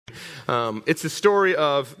It's the story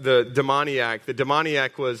of the demoniac. The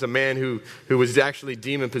demoniac was a man who was actually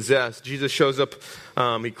demon-possessed. Jesus shows up,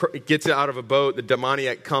 he gets out of a boat, the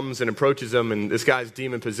demoniac comes and approaches him, and this guy's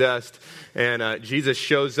demon-possessed. And Jesus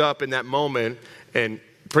shows up in that moment and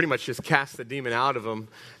pretty much just casts the demon out of him.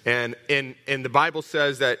 And the Bible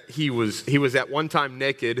says that he was at one time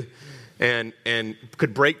naked and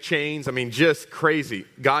could break chains. I mean, just crazy.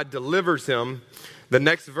 God delivers him. The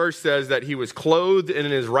next verse says that he was clothed and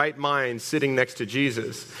in his right mind sitting next to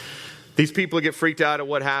Jesus. These people get freaked out at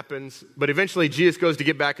what happens, but eventually Jesus goes to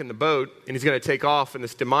get back in the boat and he's going to take off, and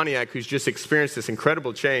this demoniac who's just experienced this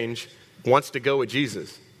incredible change wants to go with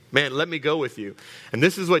Jesus. Man, let me go with you. And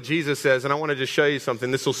this is what Jesus says, and I want to just show you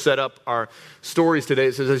something. This will set up our stories today.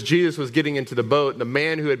 It says, as Jesus was getting into the boat, the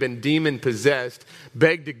man who had been demon-possessed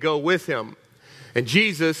begged to go with him. And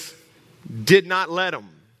Jesus did not let him.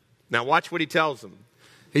 Now watch what he tells him.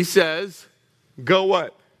 He says, go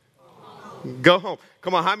what? Go home.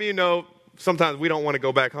 Come on, how many of you know sometimes we don't want to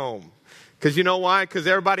go back home? Because you know why? Because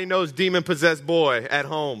everybody knows demon-possessed boy at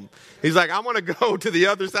home. He's like, I want to go to the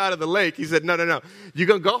other side of the lake. He said, no. You're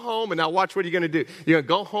going to go home, and now watch what you're going to do. You're going to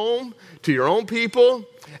go home to your own people,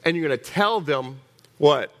 and you're going to tell them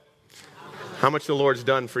what? How much the Lord's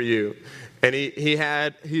done for you. And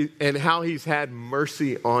and how he's had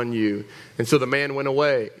mercy on you. And so the man went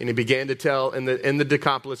away, and he began to tell in the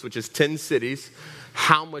Decapolis, which is 10 cities,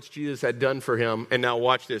 how much Jesus had done for him. And now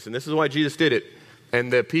watch this. And this is why Jesus did it.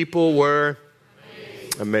 And the people were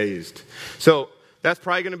amazed. So that's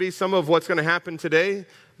probably going to be some of what's going to happen today.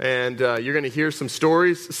 And you're going to hear some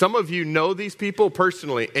stories. Some of you know these people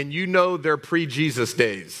personally, and you know their pre-Jesus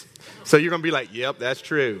days. So you're going to be like, yep, that's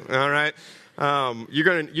true. All right. You're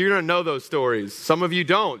gonna know those stories. Some of you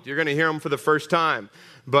don't. You're going to hear them for the first time.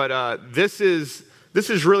 But this is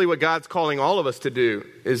really what God's calling all of us to do,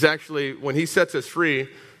 is actually when he sets us free,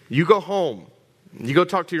 you go home. You go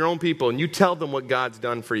talk to your own people and you tell them what God's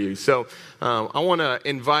done for you. So I want to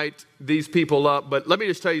invite these people up, but let me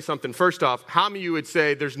just tell you something. First off, how many of you would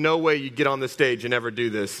say there's no way you get on the stage and ever do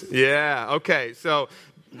this? Yeah, okay. So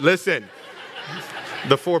listen,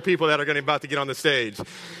 the 4 people that are about to get on the stage.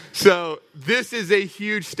 So this is a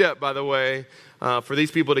huge step, by the way, for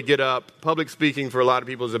these people to get up. Public speaking for a lot of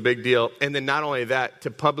people is a big deal. And then not only that,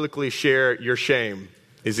 to publicly share your shame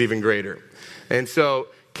is even greater. And so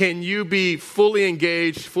can you be fully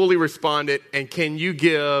engaged, fully responded, and can you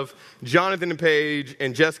give Jonathan and Paige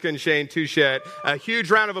and Jessica and Shane Touchette a huge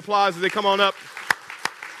round of applause as they come on up?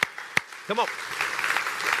 Come on.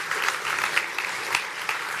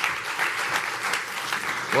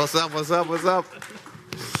 What's up?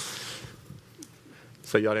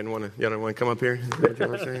 So y'all didn't want to come up here? Is that what y'all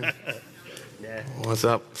were saying? Yeah. What's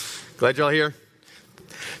up? Glad y'all here.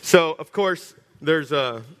 So, of course, there's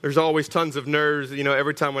always tons of nerves. You know,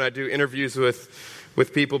 every time when I do interviews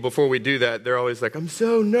with people before we do that, they're always like, I'm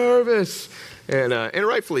so nervous. And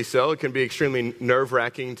rightfully so. It can be extremely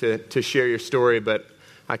nerve-wracking to share your story, but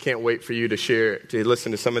I can't wait for you to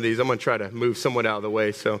listen to some of these. I'm going to try to move somewhat out of the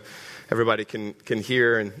way so everybody can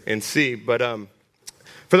hear and see. But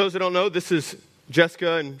for those that don't know, this is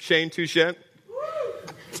Jessica and Shane Touchette.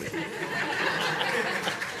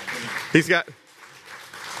 He's got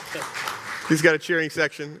a cheering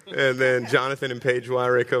section, and then Jonathan and Paige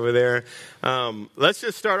Wyrick over there. Let's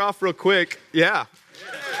just start off real quick. Yeah.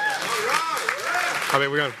 I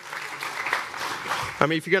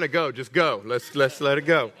mean, if you're gonna go, just go. Let's let it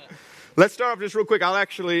go. Let's start off just real quick. I'll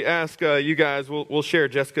actually ask you guys. We'll share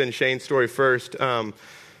Jessica and Shane's story first. How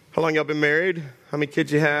long y'all been married? How many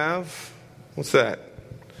kids you have? What's that?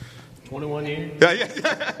 21 years.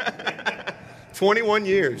 Yeah. 21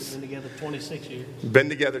 years. Been together 26 years. Been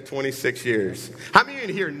together 26 years. How many of you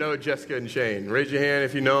in here know Jessica and Shane? Raise your hand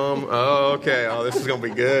if you know them. Oh, okay. Oh, this is going to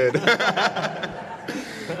be good.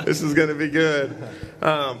 This is going to be good.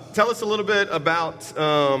 Tell us a little bit about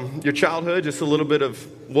your childhood, just a little bit of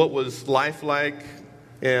what was life like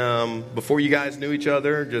before you guys knew each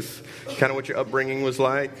other, just kind of what your upbringing was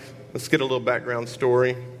like. Let's get a little background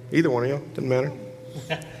story. Either one of y'all, doesn't matter.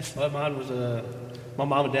 Well, mine was my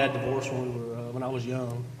mom and dad divorced when I was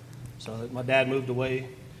young. So my dad moved away.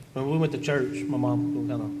 When we went to church, my mom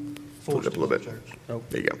kind of forced us to go to church. So,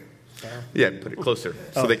 there you go. Yeah, put it closer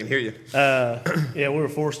so they can hear you. We were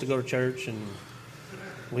forced to go to church, and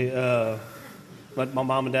my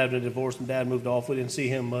mom and dad were divorced, and dad moved off. We didn't see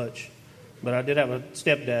him much, but I did have a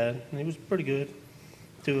stepdad, and he was pretty good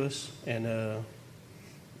to us. And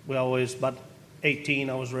we always, about 18,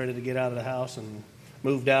 I was ready to get out of the house and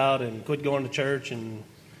moved out and quit going to church, and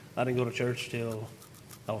I didn't go to church till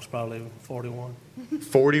I was probably 41.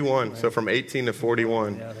 41, so from 18 to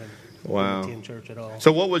 41. Yeah, Wow. Didn't attend church at all.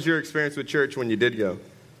 So what was your experience with church when you did go?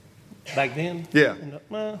 Back then? Yeah.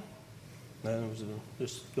 Well, no, it was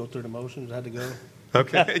just go through the motions. I had to go.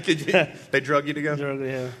 Okay. They drug you to go?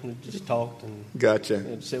 Yeah, and just talked and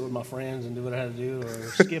Gotcha. sit with my friends and do what I had to do,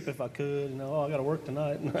 or skip if I could. I got to work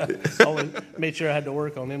tonight. I always made sure I had to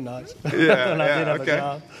work on them nights. Yeah, and I did have a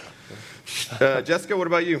job. Jessica, what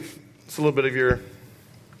about you? It's a little bit of your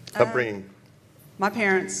upbringing. My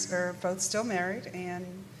parents are both still married, and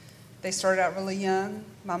they started out really young.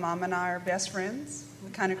 My mom and I are best friends.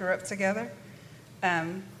 We kind of grew up together.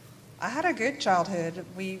 I had a good childhood.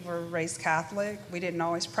 We were raised Catholic. We didn't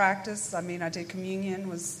always practice. I mean, I did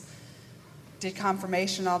communion, did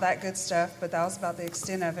confirmation, all that good stuff, but that was about the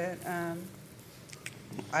extent of it.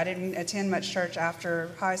 I didn't attend much church after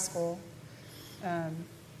high school.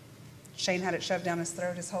 Shane had it shoved down his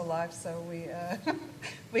throat his whole life, so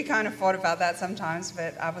we kind of fought about that sometimes,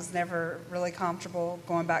 but I was never really comfortable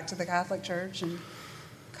going back to the Catholic Church, and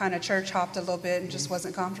kind of church hopped a little bit and just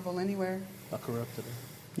wasn't comfortable anywhere. I corrupted her.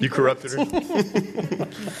 You corrupted her?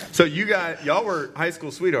 So y'all were high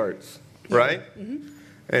school sweethearts, right? Mm-hmm.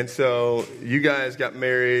 And so you guys got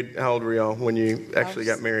married. How old were y'all when you actually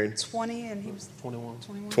got married? 20 and he was 21.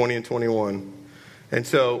 20 and 21. And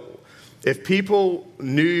so if people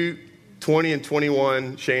knew 20 and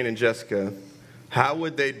 21 Shane and Jessica, how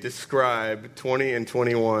would they describe 20 and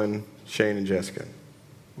 21 Shane and Jessica?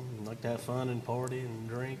 Like to have fun and party and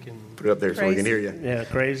drink and Put it up there so we can hear you. Yeah,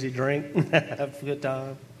 crazy, drink, have a good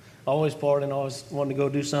time. Always partying, always wanting to go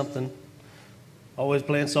do something. Always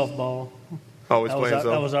playing softball. Always playing softball.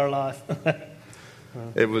 That was our life.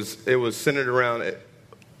 It was centered around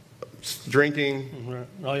drinking.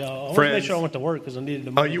 Oh yeah, I always friends. made sure I went to work because I needed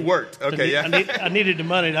the money. Oh, you worked? Okay, yeah. I needed the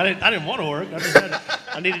money. I didn't want to work.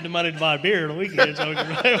 I needed the money to buy a beer on the weekend so we could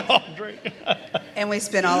play ball and drink. And we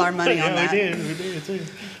spent all our money on that. We did too.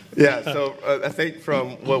 Yeah, so I think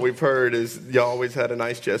from what we've heard is you always had an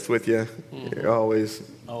ice chest with you. Mm-hmm. You're always.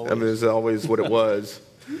 I mean, it's always what it was.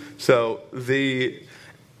 So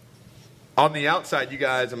on the outside, you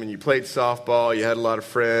guys, I mean, you played softball, you had a lot of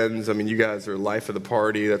friends. I mean, you guys are life of the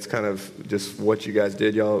party. That's kind of just what you guys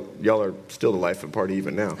did. Y'all are still the life of the party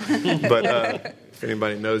even now. But if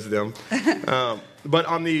anybody knows them. But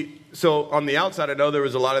on the outside, I know there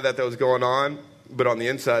was a lot of that was going on. But on the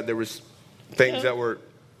inside, there was things that were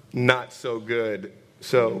not so good.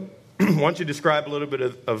 So why don't you describe a little bit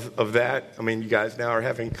of that? I mean, you guys now are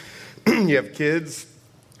you have kids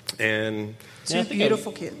and... Two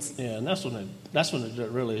beautiful kids. Yeah, and that's when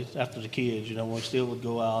it really, after the kids, we still would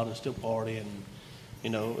go out and still party. And,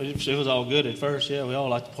 it was all good at first. Yeah, we all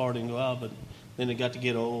liked to party and go out. But then it got to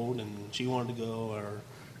get old and she wanted to go. Or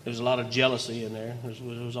there was a lot of jealousy in there.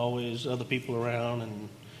 There was always other people around. And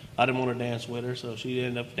I didn't want to dance with her. So she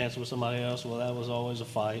ended up dancing with somebody else. Well, that was always a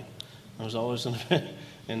fight. There was always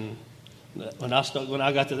and when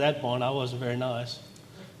I got to that point, I wasn't very nice,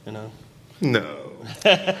 No.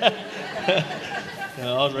 I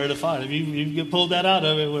was ready to fight. If you get pulled that out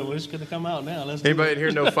of it, we're just going to come out now. Anybody in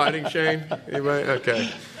here no fighting, Shane? Anybody? Okay.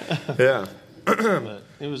 Yeah. But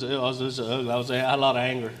it was ugly. I had a lot of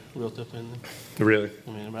anger built up in there. Really?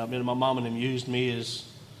 I mean, my mom and them used me as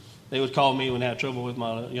they would call me when they had trouble with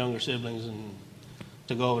my younger siblings and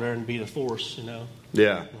to go over there and be the force,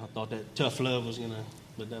 Yeah. I thought that tough love was going to,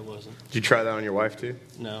 but that wasn't. Did you try that on your wife too?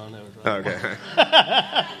 No, I never tried. Okay.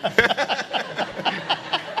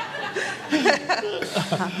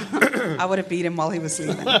 I would have beat him while he was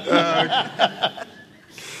sleeping.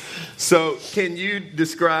 So can you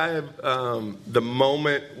describe the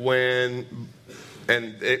moment when,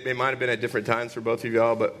 and it might have been at different times for both of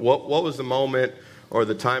y'all, but what was the moment or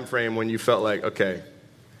the time frame when you felt like, okay,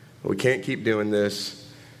 we can't keep doing this,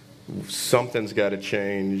 something's got to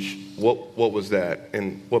change? What was that,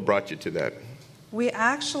 and what brought you to that? We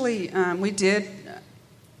actually,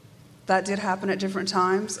 that did happen at different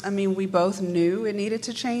times. I mean, we both knew it needed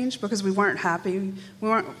to change because we weren't happy.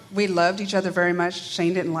 We loved each other very much.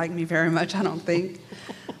 Shane didn't like me very much, I don't think.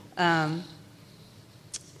 But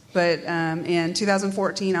in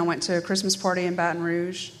 2014, I went to a Christmas party in Baton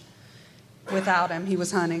Rouge without him. He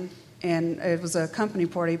was hunting, and it was a company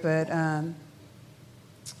party, but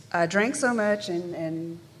I drank so much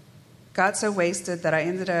and got so wasted that I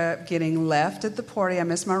ended up getting left at the party. I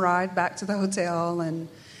missed my ride back to the hotel and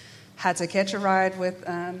had to catch a ride with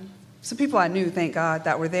some people I knew, thank God,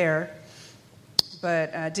 that were there.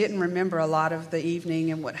 But I didn't remember a lot of the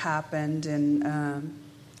evening and what happened. And I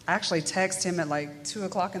actually texted him at like 2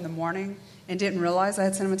 o'clock in the morning and didn't realize I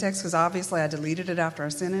had sent him a text because obviously I deleted it after I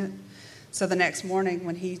sent it. So the next morning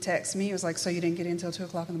when he texted me, he was like, so you didn't get in until 2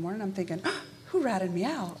 o'clock in the morning? I'm thinking, who ratted me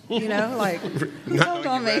out? You know, like, who Not told knowing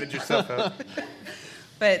on you me? ratted yourself out.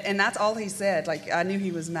 And that's all he said. Like, I knew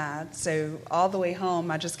he was mad. So all the way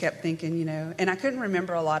home, I just kept thinking, you know, and I couldn't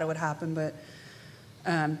remember a lot of what happened, but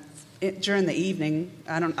during the evening,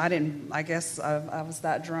 I guess I was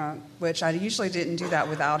that drunk, which I usually didn't do that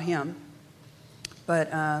without him.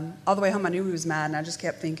 But all the way home, I knew he was mad, and I just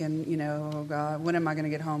kept thinking, you know, oh, God, when am I going to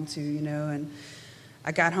get home to, you know? And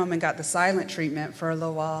I got home and got the silent treatment for a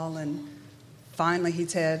little while, and finally he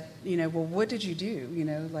said, you know, well, what did you do? You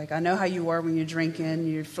know, like, I know how you were when you're drinking,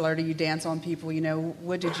 you're flirty, you dance on people, you know,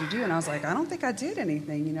 what did you do? And I was like, I don't think I did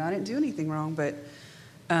anything, you know, I didn't do anything wrong. But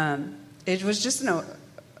it was just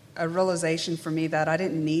a realization for me that I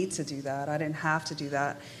didn't need to do that. I didn't have to do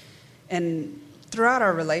that. And throughout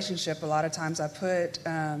our relationship, a lot of times I put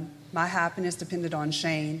my happiness depended on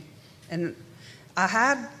Shane. And I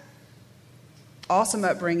had awesome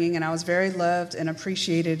upbringing, and I was very loved and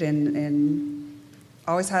appreciated, and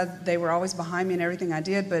they were always behind me in everything I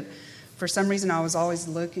did. But for some reason, I was always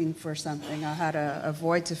looking for something. I had a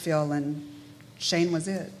void to fill, and Shane was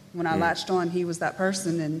it. When I latched on, he was that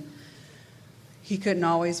person, and he couldn't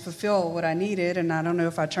always fulfill what I needed. And I don't know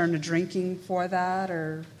if I turned to drinking for that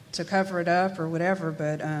or to cover it up or whatever.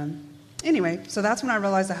 But anyway, so that's when I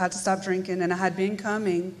realized I had to stop drinking. And I had been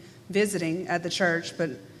visiting at the church, but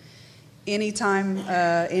anytime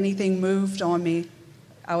anything moved on me,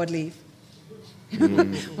 I would leave.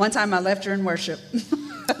 One time I left during worship.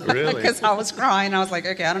 Really? Because I was crying. I was like,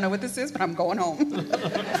 okay, I don't know what this is, but I'm going home.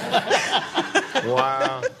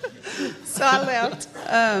 Wow. So I left.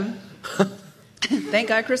 Thank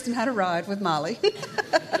God Kristen had a ride with Molly.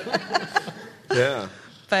 Yeah.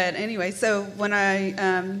 But anyway, so when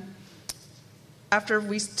after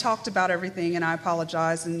we talked about everything, and I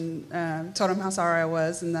apologized and told him how sorry I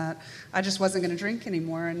was and that I just wasn't going to drink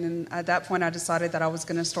anymore. And then at that point, I decided that I was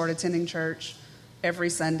going to start attending church every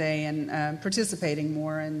Sunday and participating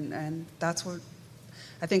more. And that's what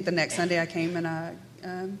I think the next Sunday I came and I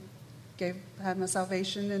had my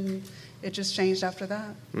salvation, and it just changed after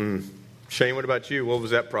that. Shane, what about you? What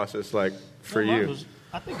was that process like for you?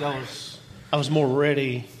 I think I was more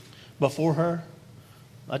ready before her.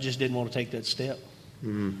 I just didn't want to take that step.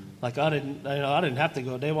 Like I didn't have to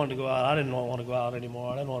go. They wanted to go out. I didn't want to go out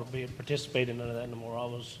anymore. I didn't want to participate in none of that anymore. I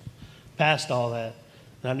was past all that,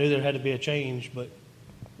 and I knew there had to be a change, but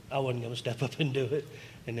I wasn't going to step up and do it.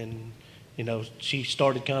 And then, you know, she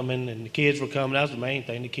started coming, and the kids were coming. That was the main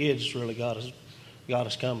thing. The kids really got us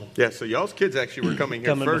coming. Yeah. So y'all's kids actually were coming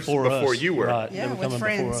here first before you were. Right. Yeah, they were with coming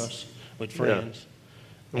friends. before us with friends. Yeah.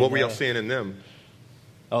 And what were y'all seeing in them?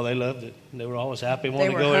 Oh, they loved it. They were always happy. They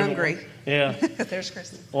were hungry. Yeah. There's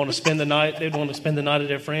Kristen. Want to spend the night. They'd want to spend the night at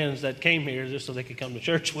their friends that came here just so they could come to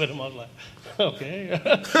church with them. I was like,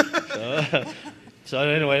 okay. So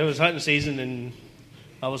anyway, it was hunting season, and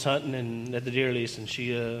I was hunting and at the deer lease, and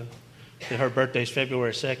her birthday's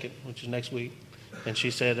February 2nd, which is next week, and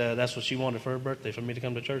she said that's what she wanted for her birthday, for me to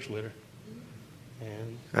come to church with her.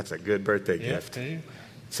 And that's a good birthday gift. Yeah.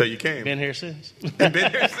 So you came. Been here since. Been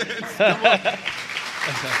here since. Come on.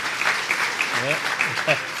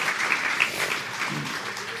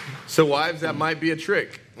 So wives, that might be a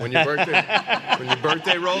trick. When your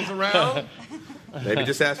birthday rolls around, maybe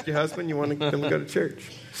just ask your husband you want to come go to church.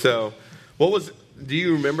 So, do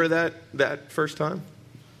you remember that first time?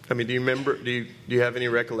 I mean, do you have any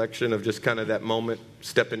recollection of just kind of that moment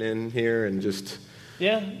stepping in here and just?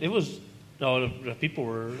 Yeah, it was. No, the people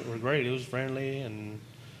were great. It was friendly and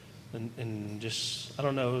just, I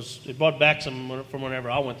don't know, it brought back some from whenever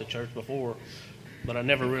I went to church before, but I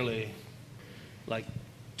never really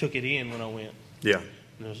took it in when I went. Yeah.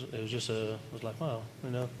 And it was like, wow,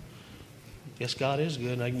 you know, guess God is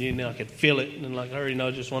good. And I could feel it, and like her, you know,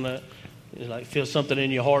 just want to feel something in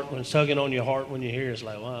your heart when it's tugging on your heart when you hear it. It's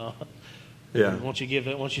like, wow. Yeah. And once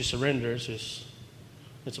you surrender, it's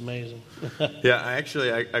amazing. Yeah,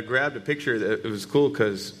 I grabbed a picture that it was cool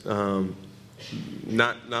because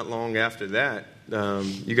not long after that,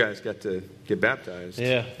 you guys got to get baptized.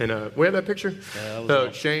 Yeah. And we have that picture? Yeah, so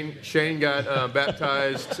awesome. Shane got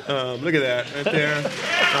baptized. Look at that right there.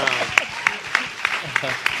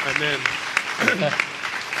 And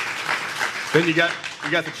then you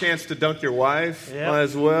got the chance to dunk your wife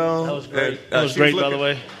as well. That was great. And, that was great, by the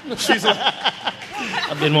way.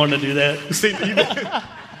 I've been wanting to do that. See,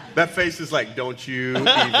 that face is like, don't you even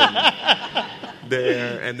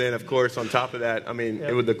there. And then, of course, on top of that, I mean,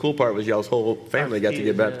 the cool part was y'all's whole family got to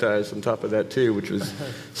get baptized on top of that, too, which was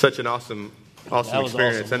such an awesome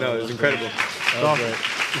experience. Awesome. I know, it was incredible. That was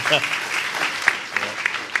great.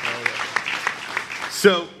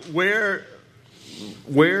 So where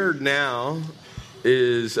now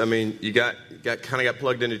is, I mean, you got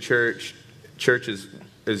plugged into church. Church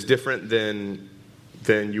is different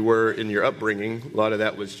than you were in your upbringing. A lot of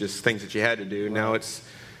that was just things that you had to do. Right.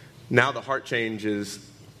 Now the heart change is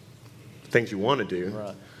things you want to do.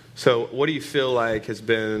 Right. So what do you feel like has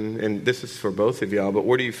been, and this is for both of y'all, but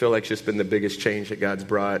where do you feel like has just been the biggest change that God's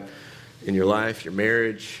brought in your life, your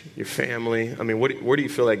marriage, your family? I mean, where do you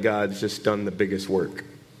feel like God's just done the biggest work?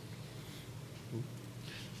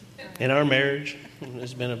 In our marriage,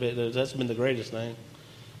 that's been the greatest thing.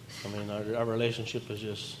 I mean, our relationship has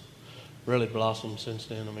just really blossomed since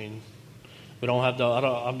then. I mean, I don't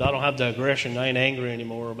have the aggression. I ain't angry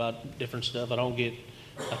anymore about different stuff.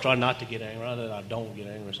 I try not to get angry. Not that I don't get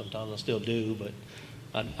angry sometimes. I still do,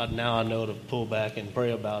 but now I know to pull back and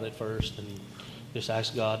pray about it first and just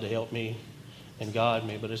ask God to help me and guide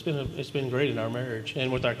me. But it's been great in our marriage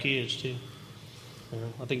and with our kids too. You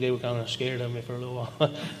know, I think they were kind of scared of me for a little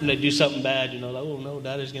while. When they do something bad, like, oh no,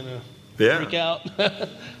 Daddy's gonna freak out.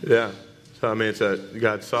 Yeah. So I mean,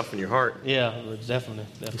 God soften your heart. Yeah, it's definitely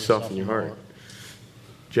soften your heart.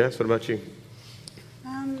 Jess, what about you?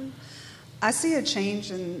 I see a change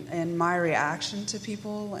in my reaction to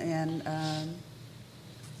people, and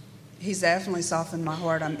he's definitely softened my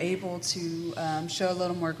heart. I'm able to show a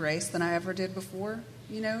little more grace than I ever did before,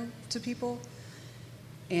 to people.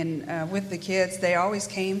 And with the kids, they always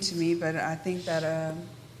came to me, but I think that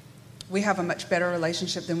we have a much better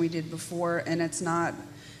relationship than we did before, and it's not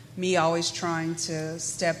me always trying to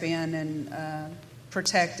step in and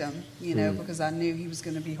protect him, because I knew he was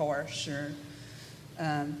going to be harsh, or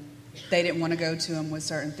they didn't want to go to him with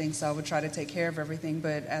certain things, so I would try to take care of everything.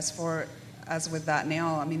 But as with that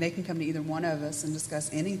now, I mean, they can come to either one of us and discuss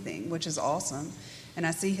anything, which is awesome. And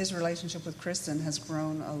I see his relationship with Kristen has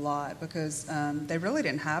grown a lot, because they really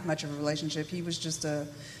didn't have much of a relationship. He was just a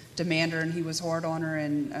demander, and he was hard on her,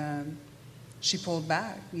 and she pulled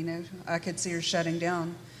back. I could see her shutting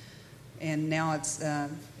down, and now it's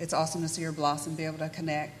awesome to see her blossom, be able to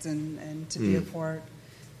connect and to be a part.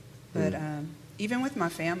 But even with my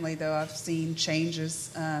family, though, I've seen changes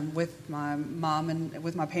with my mom and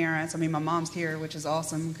with my parents. I mean, my mom's here, which is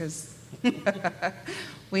awesome, because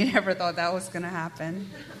we never thought that was going to happen.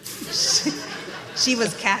 She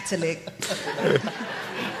was Catholic.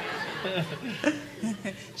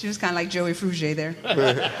 She was kind of like Joey Frugier there.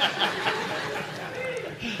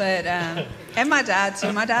 But and my dad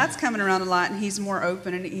too. My dad's coming around a lot, and he's more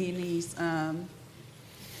open, and he's. I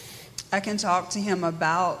can talk to him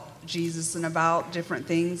about Jesus and about different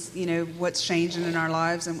things, what's changing in our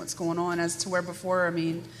lives and what's going on. As to where before, I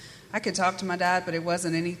mean, I could talk to my dad, but it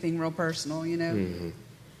wasn't anything real personal, Mm-hmm.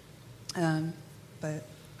 But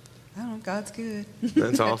I don't know, God's good.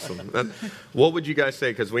 That's awesome. What would you guys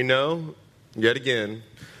say? Because we know, yet again,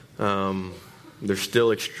 there's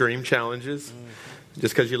still extreme challenges. Mm-hmm.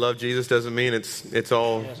 Just because you love Jesus doesn't mean it's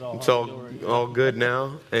all good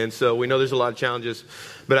now. And so we know there's a lot of challenges.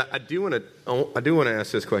 But I do want to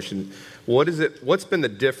ask this question: what's been the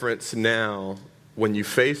difference now when you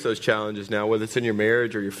face those challenges now, whether it's in your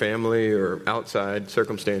marriage or your family or outside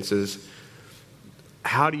circumstances?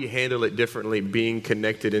 How do you handle it differently, being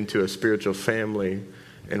connected into a spiritual family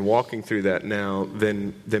and walking through that now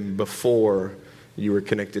than before you were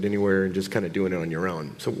connected anywhere and just kind of doing it on your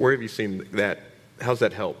own? So where have you seen that? How's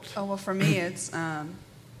that helped? Oh, well, for me, it's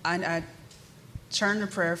I turn to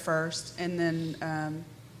prayer first, and then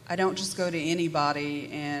I don't just go to anybody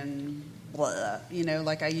and blah,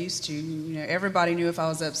 like I used to. Everybody knew if I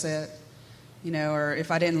was upset, or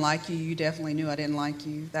if I didn't like you, you definitely knew I didn't like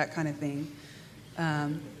you, that kind of thing.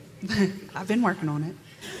 I've been working on it.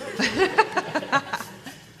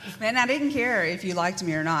 Man, I didn't care if you liked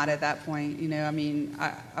me or not at that point. I mean,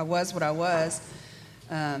 I was what I was,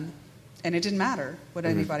 and it didn't matter what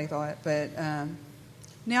anybody thought. But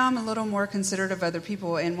now I'm a little more considerate of other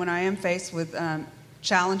people, and when I am faced with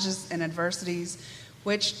challenges and adversities,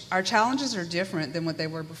 which our challenges are different than what they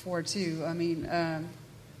were before, too. I mean,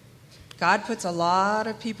 God puts a lot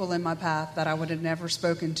of people in my path that I would have never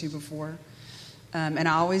spoken to before. And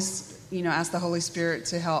I always, ask the Holy Spirit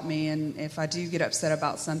to help me. And if I do get upset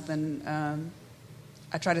about something,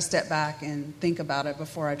 I try to step back and think about it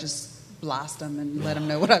before I just blast them and let them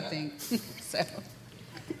know what I think. So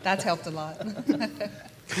that's helped a lot.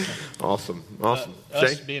 Awesome.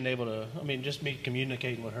 Us being able to, just me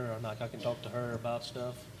communicating with her. Like I can talk to her about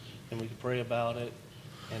stuff, and we can pray about it.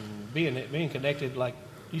 And being connected, like,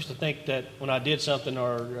 I used to think that when I did something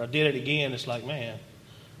or I did it again, it's like, man,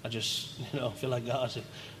 I just, feel like God said,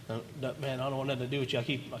 man, I don't want nothing to do with you.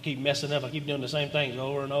 I keep messing up. I keep doing the same things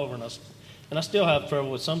over and over. And I still have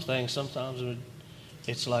trouble with some things sometimes.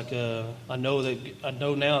 It's like I know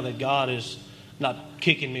now that God is not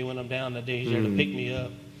kicking me when I'm down. That day He's there to pick me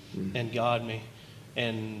up and guide me.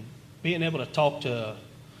 And being able to talk to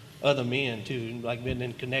other men too, like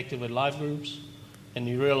being connected with life groups, and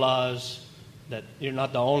you realize that you're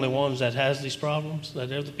not the only ones that has these problems,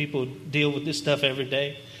 that other people deal with this stuff every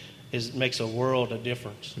day, makes a world of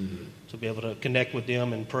difference. To be able to connect with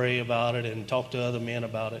them and pray about it and talk to other men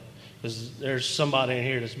about it. Because there's somebody in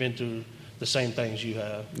here that's been through the same things you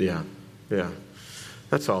have. Yeah.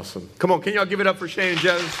 That's awesome. Come on, can y'all give it up for Shane and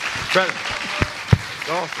Jones? Brother.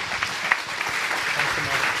 Awesome.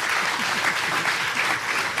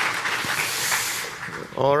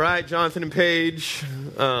 All right, Jonathan and Paige.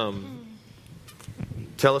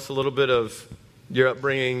 Tell us a little bit of your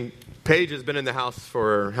upbringing. Paige has been in the house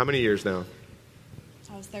for how many years now?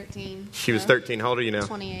 I was 13. She was 13. How old are you now?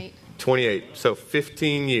 28. 28. So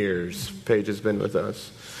 15 years Paige has been with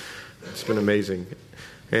us. It's been amazing.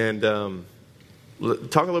 And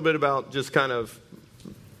talk a little bit about just kind of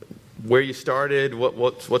where you started,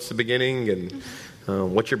 what's the beginning, and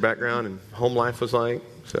what your background and home life was like.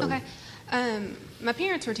 So. Okay. My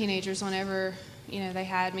parents were teenagers whenever, they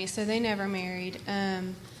had me, so they never married.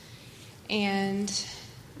 And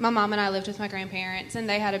my mom and I lived with my grandparents, and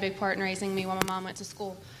they had a big part in raising me while my mom went to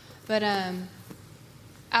school. But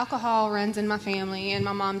alcohol runs in my family, and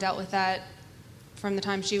my mom dealt with that from the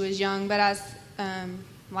time she was young. But as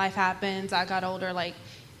life happens, I got older,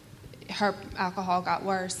 her alcohol got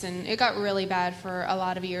worse, and it got really bad for a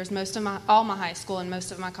lot of years. All my high school and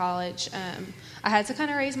most of my college, I had to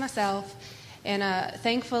kind of raise myself. And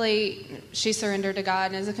thankfully, she surrendered to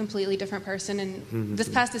God and is a completely different person. And this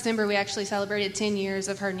past December, we actually celebrated 10 years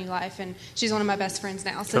of her new life, and she's one of my best friends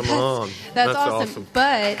now. So that's awesome.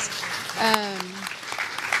 But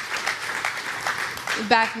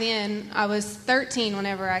back then, I was 13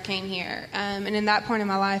 whenever I came here. And in that point in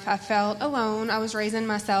my life, I felt alone. I was raising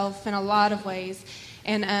myself in a lot of ways.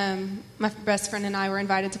 And my best friend and I were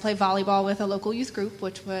invited to play volleyball with a local youth group,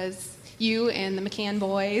 which was you and the McCann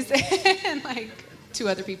boys and 2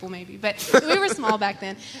 other people maybe. But we were small back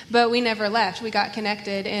then. But we never left. We got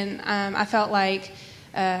connected. And I felt like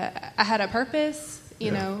I had a purpose,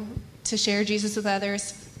 you know, to share Jesus with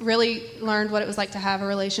others. Really learned what it was like to have a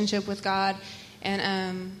relationship with God.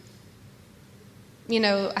 And,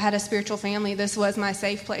 I had a spiritual family. This was my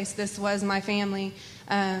safe place. This was my family.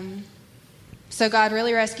 So God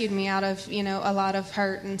really rescued me out of, a lot of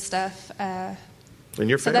hurt and stuff. And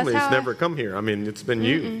your family has never come here. I mean, it's been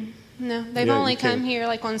you. No, they've only come here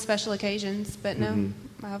on special occasions. But no,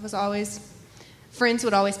 I was always, friends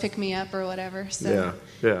would always pick me up or whatever. So,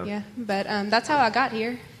 yeah. But that's how I got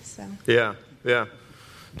here. So. Yeah.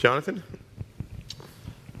 Jonathan?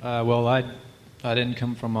 Well, I didn't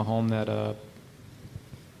come from a home that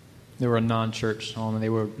they were a non-church home,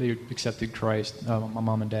 and they accepted Christ. My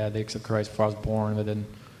mom and dad, they accepted Christ before I was born, but then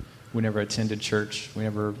we never attended church. We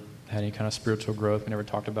never had any kind of spiritual growth. We never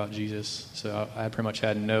talked about Jesus. So I pretty much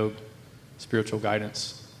had no spiritual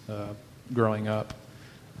guidance growing up.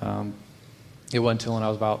 It wasn't until when I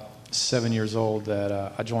was about 7 years old that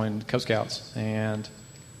I joined Cub Scouts, and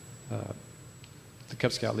the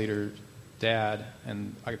Cub Scout leader, dad,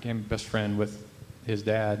 and I became best friend with his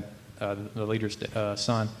dad, the leader's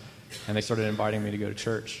son, and they started inviting me to go to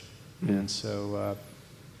church. And so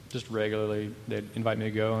just regularly they'd invite me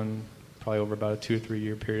to go, and probably over about a 2 or 3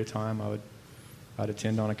 year period of time I'd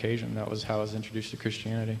attend on occasion. That was how I was introduced to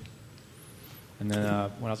Christianity. And then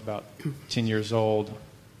when I was about 10 years old,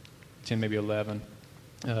 10, maybe 11,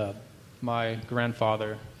 my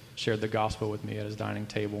grandfather shared the gospel with me at his dining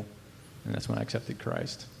table, and that's when I accepted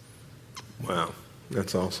Christ. Wow,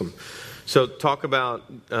 that's awesome. So talk about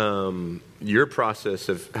your process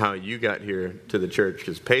of how you got here to the church,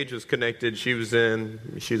 because Paige was connected. She's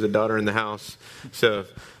a daughter in the house. So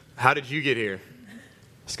how did you get here?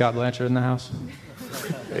 Scott Blanchard in the house.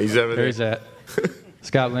 He's over there. There he's at.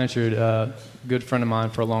 Scott Blanchard, good friend of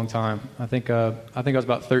mine for a long time. I think I was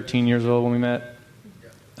about 13 years old when we met.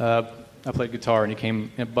 I played guitar, and he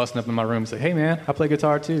came busting up in my room and said, "Hey, man, I play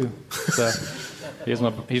guitar too." So he's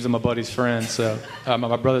my buddy's friend, so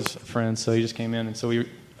my brother's friend. So he just came in, and so we were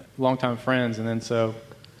longtime friends. And then so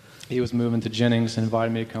he was moving to Jennings and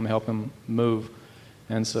invited me to come help him move.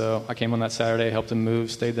 And so I came on that Saturday, helped him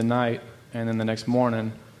move, stayed the night, and then the next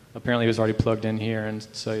morning, apparently he was already plugged in here, and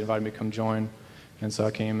so he invited me to come join. And so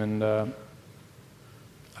I came, and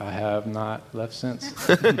I have not left since.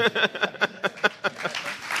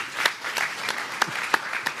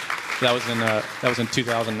 That was in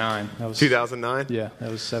 2009. 2009? Yeah,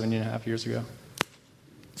 that was 7.5 years ago.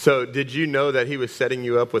 So did you know that he was setting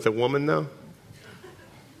you up with a woman, though?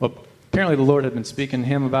 Well, apparently the Lord had been speaking to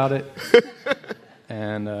him about it.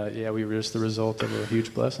 And we were just the result of a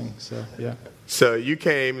huge blessing. So yeah. So you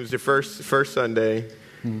came, it was your first Sunday,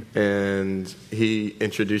 and he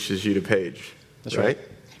introduces you to Paige. That's right.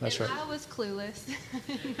 That's and right. I was clueless. I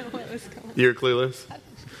didn't know what was going on. You're clueless?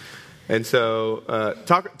 And so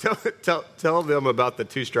tell them about the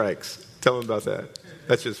 2 strikes. Tell them about that.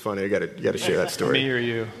 That's just funny. You got to share that story. Me or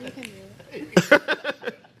you? You can do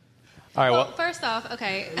it. All right. Well, Well, first off,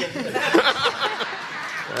 okay.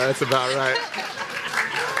 That's about right.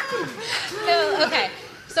 No, okay.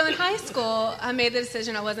 So in high school, I made the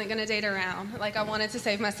decision I wasn't going to date around. Like, I wanted to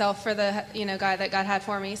save myself for the guy that God had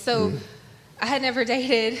for me. So I had never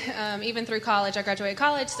dated, even through college. I graduated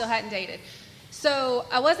college, still hadn't dated. So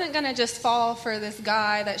I wasn't going to just fall for this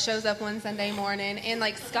guy that shows up one Sunday morning. And,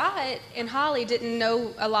 like, Scott and Holly didn't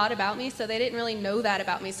know a lot about me, so they didn't really know that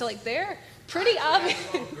about me. So, like, they're pretty obvious.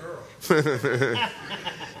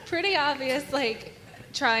 Pretty obvious, like,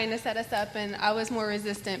 trying to set us up, and I was more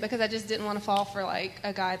resistant because I just didn't want to fall for, like,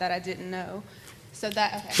 a guy that I didn't know. So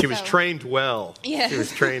that, okay. She was trained well. Yes. She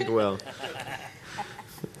was trained well.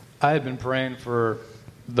 I had been praying for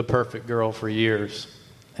the perfect girl for years,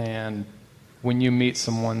 and when you meet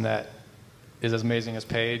someone that is as amazing as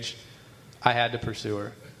Paige, I had to pursue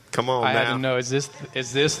her. Come on, I now. had to know, is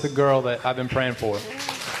this the girl that I've been praying for?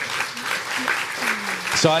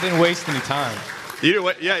 So I didn't waste any time. You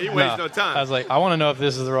didn't waste no time. I was like, I want to know if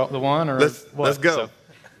this is the one or what. Let's go.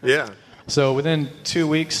 Yeah. So within 2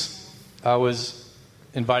 weeks, I was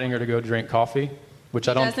inviting her to go drink coffee, which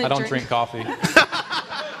I don't drink coffee.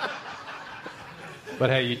 But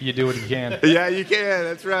hey, you do what you can. Yeah, you can.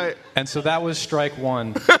 That's right. And so that was strike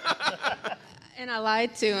one. And I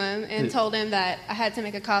lied to him and told him that I had to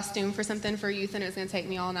make a costume for something for youth and it was going to take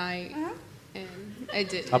me all night. And I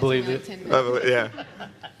didn't. I believed It took it. me like 10 minutes.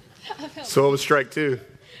 Yeah. So what was strike 2?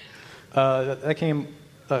 That came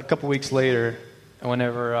a couple weeks later.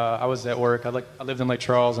 Whenever I was at work, I lived in Lake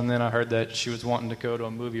Charles, and then I heard that she was wanting to go to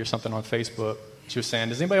a movie or something on Facebook. She was saying,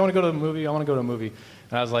 "Does anybody want to go to a movie? I want to go to a movie."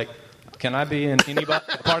 And I was like, "Can I be in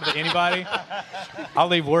part of the anybody? I'll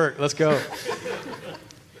leave work. Let's go."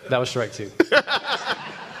 That was strike 2.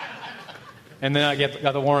 And then I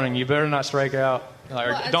got the warning: you better not strike out.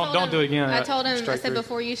 Don't do it again. I told him, I said, 3.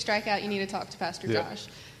 before you strike out, you need to talk to Pastor Josh.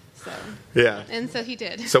 So. Yeah. And so he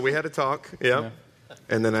did. So we had a talk. Yeah.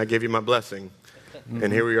 And then I gave you my blessing.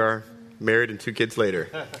 And here we are, married and 2 kids later.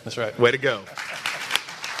 That's right. Way to go.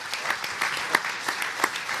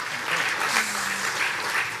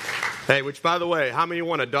 Hey, which, by the way, how many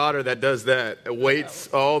want a daughter that does that? Waits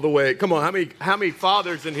all the way. Come on, how many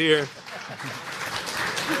fathers in here?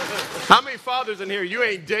 How many fathers in here, you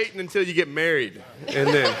ain't dating until you get married? And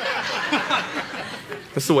then,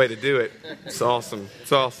 that's the way to do it. It's awesome.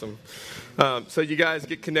 It's awesome. So you guys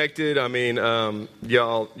get connected. I mean,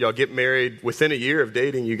 y'all get married within a year of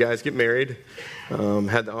dating. You guys get married.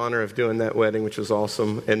 Had the honor of doing that wedding, which was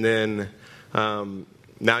awesome. And then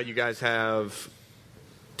now you guys have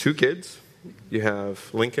 2 kids. You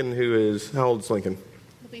have Lincoln, who is, how old is Lincoln?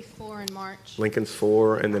 He'll be 4 in March. Lincoln's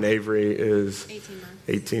 4, and then Avery is 18 months.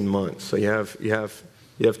 18 months. So you have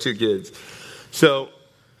 2 kids. So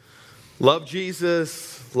love Jesus.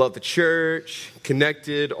 Love the church,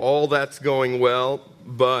 connected, all that's going well,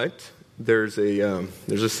 but there's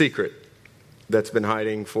a secret that's been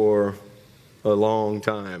hiding for a long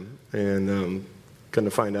time, and going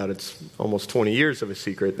to find out it's almost 20 years of a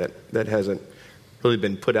secret that hasn't really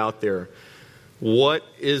been put out there. What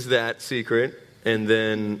is that secret, and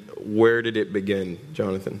then where did it begin,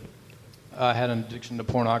 Jonathan? I had an addiction to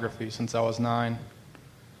pornography since I was 9.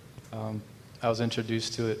 I was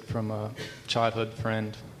introduced to it from a childhood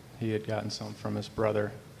friend. He had gotten some from his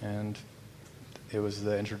brother, and it was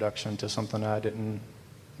the introduction to something I didn't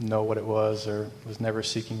know what it was or was never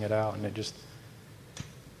seeking it out, and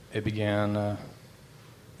it began,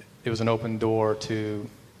 it was an open door to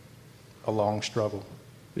a long struggle.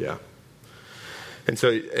 Yeah. And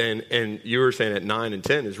so, and you were saying at 9 and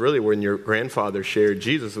 10 is really when your grandfather shared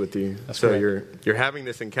Jesus with you. That's so correct. you're having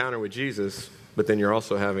this encounter with Jesus, but then you're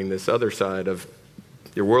also having this other side of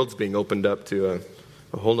your world's being opened up to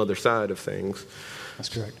a whole other side of things. That's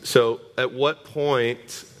correct. So at what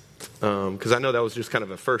point, because I know that was just kind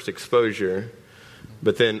of a first exposure,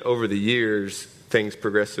 but then over the years, things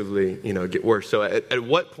progressively, get worse. So at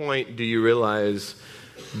what point do you realize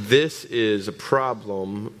this is a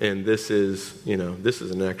problem and this is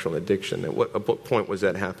an actual addiction? At what point was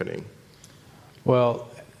that happening? Well,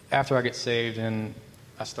 after I get saved and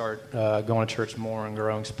I start going to church more and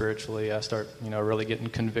growing spiritually, I start, really getting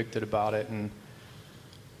convicted about it, and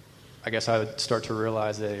I guess I would start to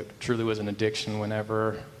realize that it truly was an addiction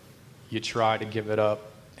whenever you try to give it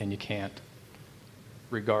up and you can't.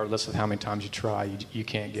 regardless of how many times you try, you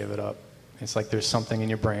can't give it up. It's like there's something in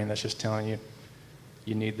your brain that's just telling you,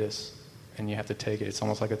 you need this, and you have to take it. It's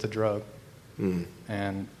almost like it's a drug.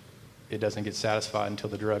 And it doesn't get satisfied until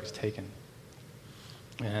the drug is taken.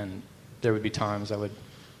 And there would be times I would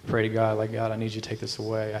pray to God, like, God, I need you to take this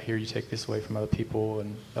away. I hear you take this away from other people,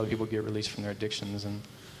 and other people get released from their addictions, and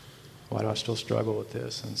why do I still struggle with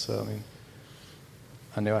this? And so, I mean,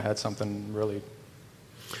 I knew I had something really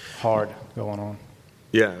hard going on.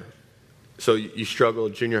 Yeah. So you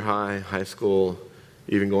struggled junior high, high school,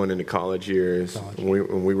 even going into college years.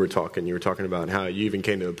 When we were talking, you were talking about how you even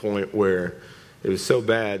came to the point where it was so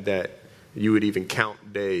bad that you would even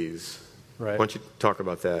count days. Right. Why don't you talk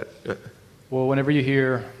about that? Well, whenever you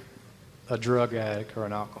hear a drug addict or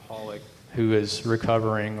an alcoholic who is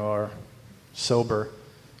recovering or sober,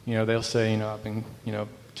 they'll say, I've been,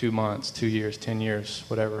 2 months, 2 years, 10 years,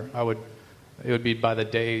 whatever. It would be by the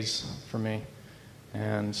days for me.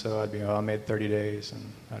 And so I'd be, I made 30 days,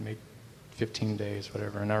 and I'd make 15 days,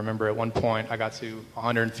 whatever. And I remember at one point I got to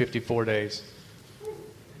 154 days,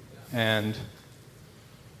 and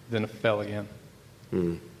then it fell again.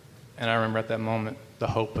 And I remember at that moment, the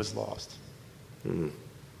hope was lost.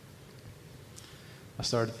 I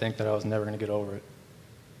started to think that I was never going to get over it.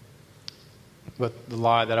 But the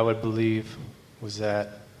lie that I would believe was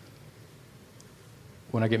that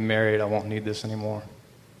when I get married, I won't need this anymore.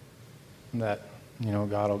 That,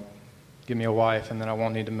 God will give me a wife, and then I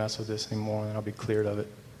won't need to mess with this anymore, and I'll be cleared of it.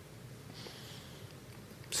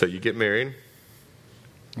 So you get married.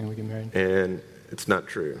 And we get married. And it's not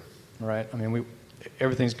true. Right. I mean,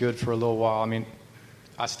 everything's good for a little while. I mean,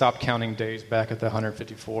 I stopped counting days back at the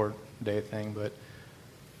 154-day thing, but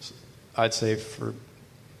I'd say for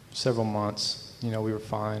several months, we were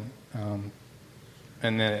fine. And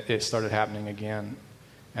then it started happening again,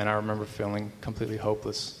 and I remember feeling completely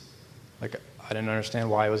hopeless. Like, I didn't understand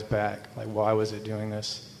why it was back. Like, why was it doing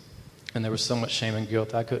this? And there was so much shame and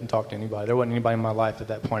guilt. I couldn't talk to anybody. There wasn't anybody in my life at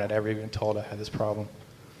that point I'd ever even told I had this problem.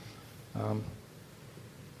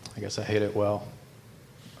 I guess I hid it well.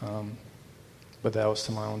 But that was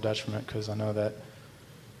to my own detriment, because I know that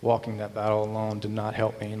walking that battle alone did not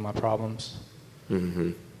help me in my problems.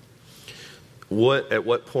 At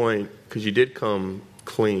what point, because you did come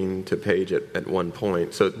clean to Paige at one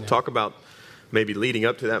point, so talk about maybe leading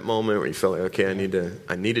up to that moment where you felt like, okay, I need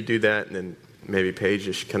to do that, and then maybe Paige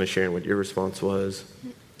just kind of sharing what your response was.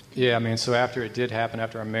 Yeah, I mean, so after it did happen,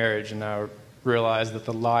 after our marriage, and I realized that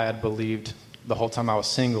the lie I'd believed the whole time I was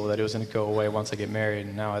single, that it was going to go away once I get married,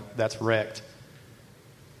 and now that's wrecked.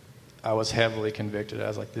 I was heavily convicted. I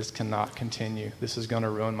was like, this cannot continue. This is going to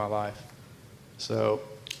ruin my life. So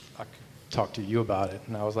I talked to you about it,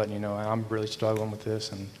 and I was letting you know, I'm really struggling with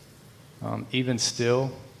this. And even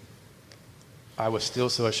still, I was still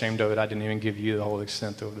so ashamed of it, I didn't even give you the whole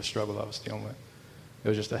extent of the struggle I was dealing with. It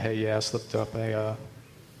was just I slipped up.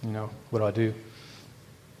 What do I do?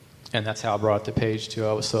 And that's how I brought it to Paige, too.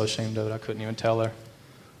 I was so ashamed of it, I couldn't even tell her.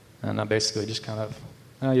 And I basically just kind of,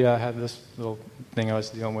 I had this little thing I was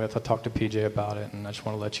dealing with. I talked to PJ about it, and I just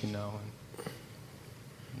want to let you know.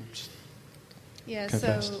 And just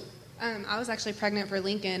confessed. So I was actually pregnant for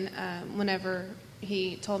Lincoln whenever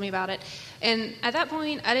he told me about it. And at that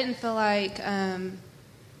point, I didn't feel like, I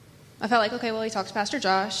felt like, okay, well, he talked to Pastor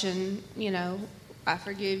Josh, and, I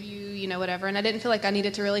forgive you, whatever. And I didn't feel like I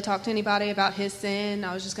needed to really talk to anybody about his sin.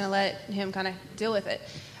 I was just going to let him kind of deal with it.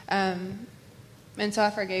 And so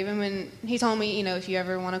I forgave him, and he told me, if you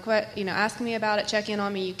ever want to, ask me about it, check in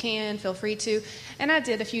on me, you can, feel free to. And I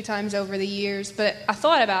did a few times over the years, but I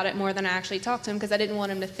thought about it more than I actually talked to him, because I didn't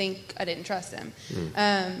want him to think I didn't trust him.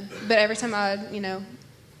 But every time I,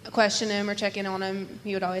 question him or check in on him,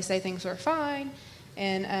 he would always say things were fine,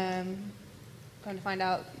 and come to find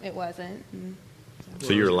out it wasn't.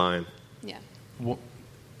 So you were lying. Yeah.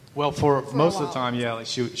 Well, for most of the time, yeah. Like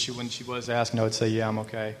she when she was asking, I would say, yeah, I'm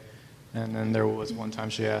okay. And then there was one time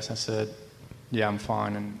she asked, I said, yeah, I'm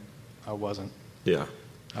fine, and I wasn't. Yeah.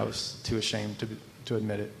 I was too ashamed to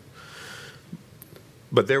admit it.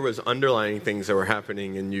 But there was underlying things that were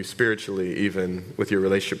happening in you spiritually, even with your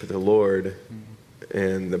relationship with the Lord.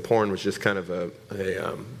 And the porn was just kind of a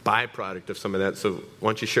byproduct of some of that. So why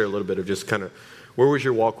don't you share a little bit of just kind of, where was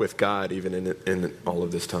your walk with God even in all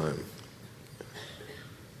of this time?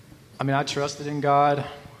 I mean, I trusted in God.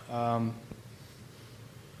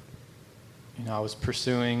 I was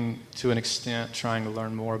pursuing, to an extent, trying to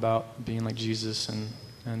learn more about being like Jesus. And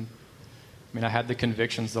I mean, I had the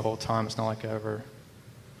convictions the whole time. It's not like I ever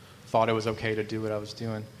thought it was okay to do what I was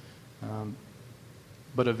doing.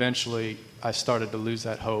 But eventually, I started to lose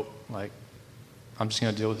that hope. Like, I'm just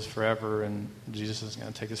going to deal with this forever, and Jesus is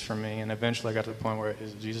going to take this from me. And eventually I got to the point where,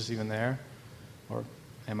 is Jesus even there? Or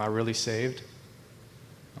am I really saved?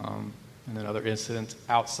 And then other incidents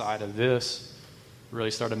outside of this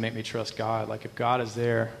really started to make me trust God. Like, if God is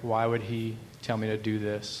there, why would he tell me to do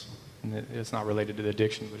this? And it's not related to the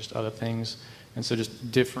addiction, but just other things. And so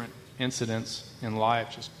just different incidents in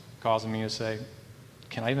life just causing me to say,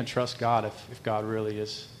 can I even trust God if God really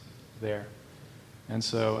is there? And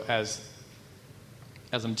so as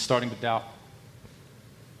I'm starting to doubt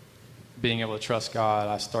being able to trust God,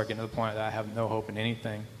 I start getting to the point that I have no hope in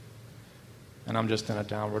anything. And I'm just in a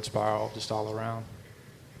downward spiral just all around.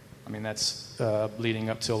 I mean, that's leading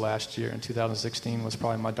up till last year. In 2016 was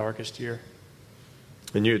probably my darkest year.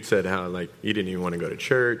 And you had said how, like, you didn't even want to go to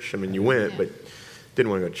church. I mean, you went, but didn't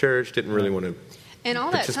want to go to church, didn't really want to And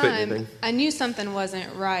all that participate in time, anything. I knew something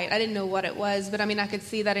wasn't right. I didn't know what it was, but I mean, I could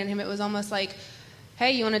see that in him. It was almost like,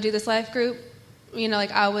 hey, you want to do this life group? You know,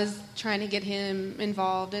 like I was trying to get him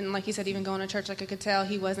involved. And like he said, even going to church, like I could tell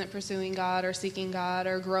he wasn't pursuing God or seeking God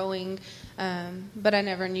or growing. But I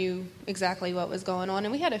never knew exactly what was going on.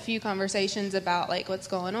 And we had a few conversations about like what's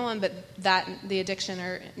going on, but the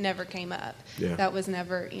addiction never came up. Yeah. That was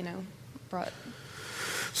never, brought.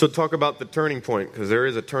 So talk about the turning point, because there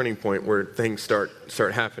is a turning point where things start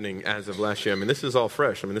happening as of last year. I mean, this is all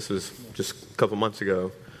fresh. I mean, this was just a couple months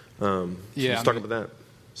ago. Let's talk about that.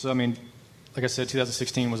 So, I mean, like I said,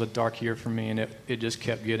 2016 was a dark year for me, and it just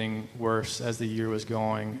kept getting worse as the year was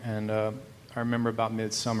going. And I remember about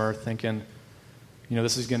midsummer thinking,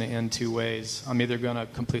 this is going to end two ways. I'm either going to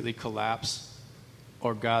completely collapse,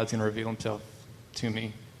 or God's going to reveal himself to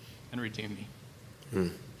me and redeem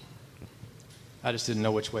me. I just didn't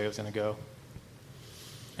know which way it was going to go.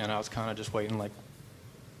 And I was kind of just waiting, like,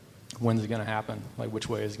 when's it going to happen? Like, which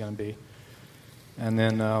way is it going to be? And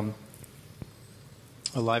then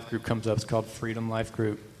a life group comes up. It's called Freedom Life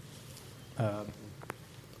Group.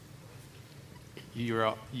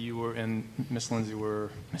 You were and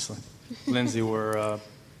Lindsay were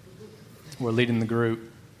leading the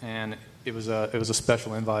group, and it was a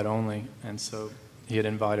special invite only. And so he had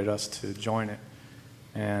invited us to join it.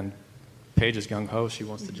 And Paige is gung ho; she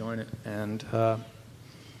wants to join it, and I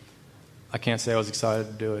can't say I was excited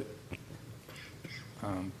to do it,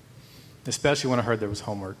 especially when I heard there was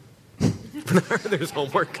homework. There's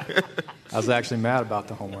homework. I was actually mad about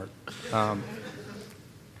the homework,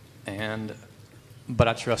 but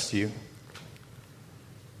I trust you,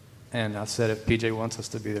 and I said if PJ wants us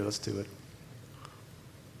to be there, let's do it.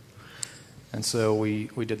 And so we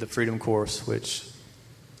did the Freedom course, which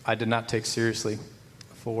I did not take seriously.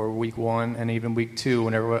 For week 1 and even week 2,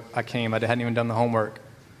 whenever I came, I hadn't even done the homework.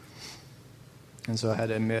 And so I had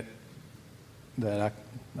to admit that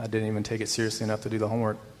I didn't even take it seriously enough to do the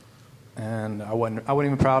homework. And I wasn't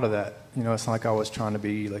even proud of that. It's not like I was trying to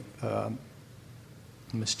be like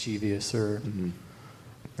mischievous or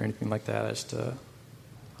anything like that. I was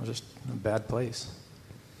just in a bad place.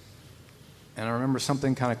 And I remember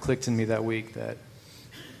something kind of clicked in me that week that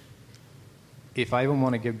if I even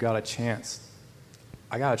want to give God a chance,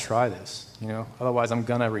 I got to try this, otherwise I'm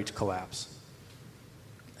going to reach collapse.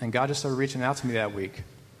 And God just started reaching out to me that week.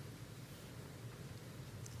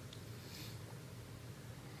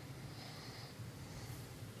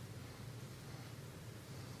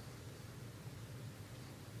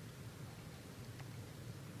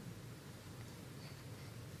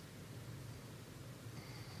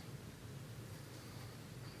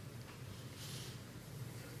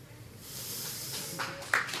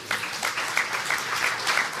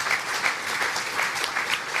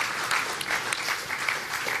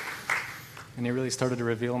 And he really started to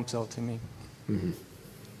reveal himself to me. Mm-hmm.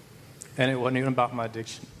 And it wasn't even about my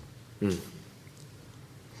addiction.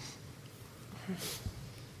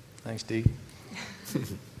 Thanks, Dee.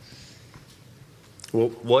 Well,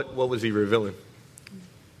 what was he revealing?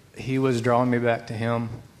 He was drawing me back to him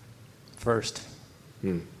first.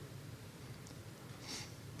 So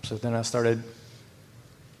then I started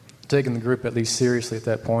taking the group at least seriously at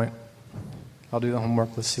that point. I'll do the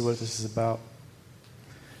homework. Let's see what this is about.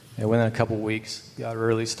 And within a couple weeks, God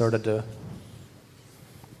really started to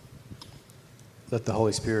let the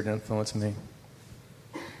Holy Spirit influence me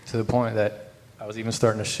to the point that I was even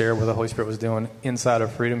starting to share what the Holy Spirit was doing inside a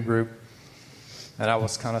Freedom group. And I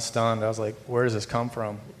was kind of stunned. I was like, where does this come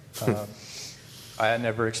from? I had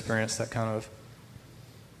never experienced that kind of,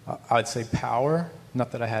 I'd say power.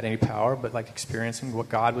 Not that I had any power, but like experiencing what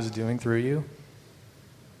God was doing through you.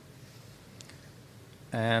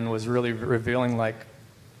 And was really revealing like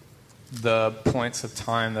the points of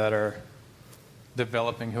time that are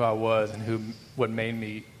developing who I was and what made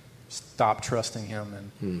me stop trusting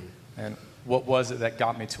him and And what was it that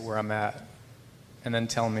got me to where I'm at? And then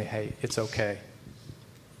telling me, hey, it's okay.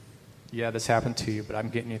 Yeah, this happened to you, but I'm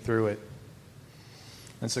getting you through it.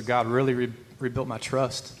 And so God really rebuilt my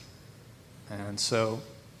trust. And so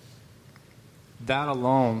that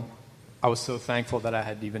alone, I was so thankful that I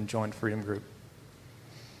had even joined Freedom Group.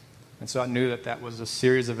 And so I knew that that was a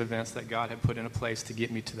series of events that God had put into place to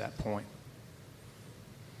get me to that point.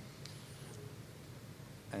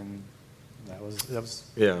 And that was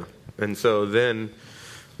Yeah. And so then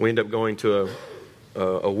we end up going to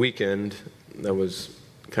a weekend that was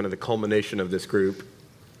kind of the culmination of this group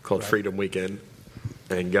called Freedom Weekend.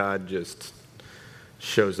 And God just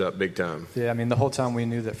shows up big time. Yeah, I mean, the whole time we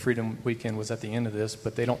knew that Freedom Weekend was at the end of this,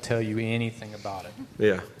 but they don't tell you anything about it.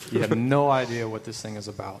 Yeah. You have no idea what this thing is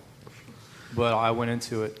about. But I went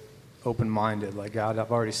into it open-minded, like, God,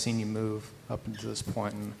 I've already seen you move up until this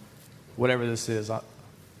point, and whatever this is,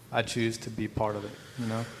 I choose to be part of it, you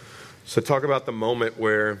know? So talk about the moment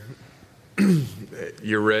where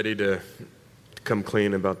you're ready to come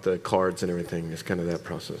clean about the cards and everything. It's kind of that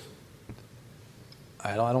process.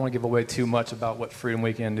 I don't want to give away too much about what Freedom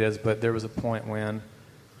Weekend is, but there was a point when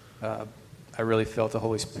I really felt the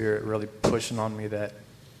Holy Spirit really pushing on me that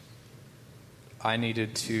I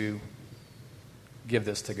needed to give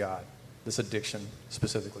this to God, this addiction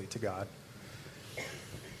specifically to God,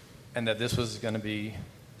 and that this was going to be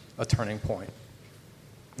a turning point.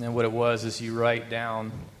 And what it was is you write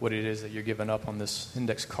down what it is that you're giving up on this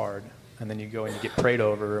index card, and then you go and you get prayed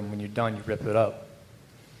over, and when you're done, you rip it up.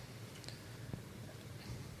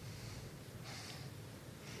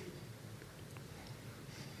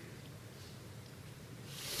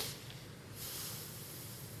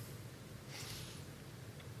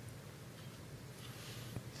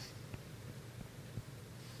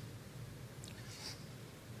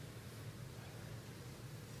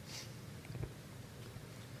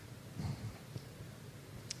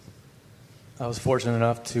 I was fortunate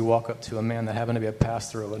enough to walk up to a man that happened to be a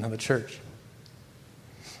pastor of another church.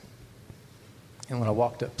 And when I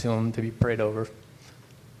walked up to him to be prayed over,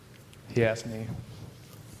 he asked me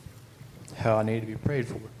how I needed to be prayed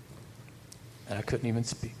for. And I couldn't even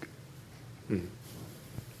speak.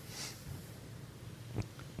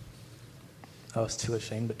 I was too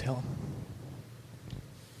ashamed to tell him.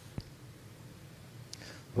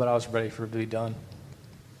 But I was ready for it to be done.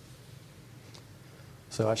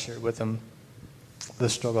 So I shared with him the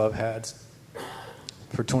struggle I've had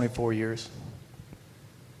for 24 years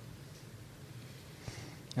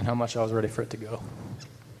and how much I was ready for it to go.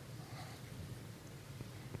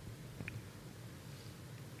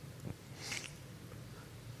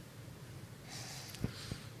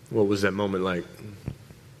 What was that moment like?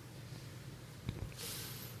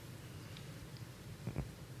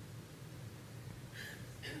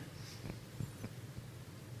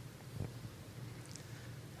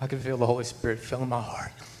 I could feel the Holy Spirit filling my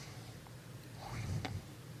heart.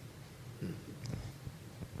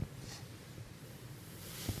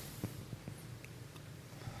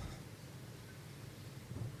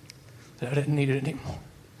 That I didn't need it anymore.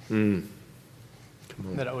 Come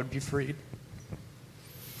on. That I would be freed.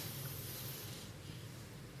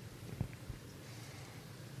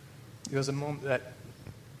 It was a moment that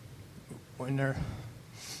when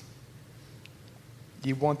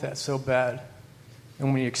you want that so bad,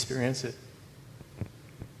 and when you experience it,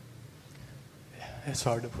 it's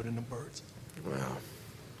hard to put into words. Wow.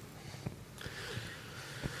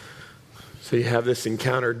 So you have this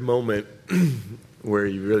encountered moment where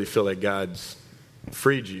you really feel like God's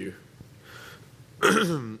freed you.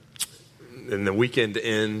 And the weekend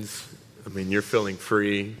ends. I mean, you're feeling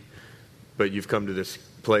free, but you've come to this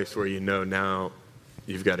place where you know now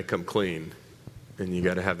you've got to come clean, and you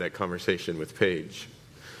got to have that conversation with Paige.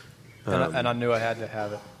 And I knew I had to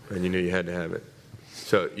have it. And you knew you had to have it.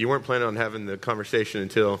 So you weren't planning on having the conversation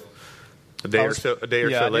until a day or so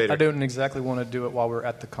later. I didn't exactly want to do it while we were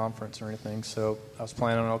at the conference or anything. So I was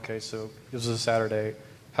planning on, okay, so this was a Saturday.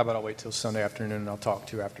 How about I wait till Sunday afternoon and I'll talk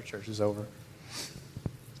to you after church is over.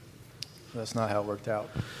 That's not how it worked out.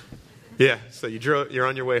 Yeah, so you're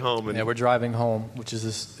on your way home. And yeah, we're driving home, which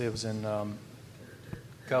is it was in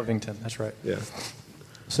Covington. That's right. Yeah.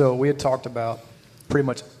 So we had talked about pretty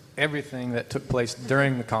much everything that took place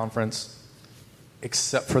during the conference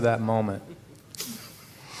except for that moment.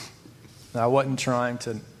 Now, I wasn't trying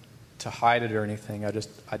to hide it or anything.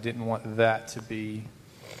 I didn't want that to be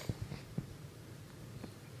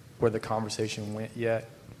where the conversation went yet,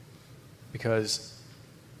 because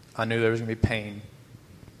I knew there was going to be pain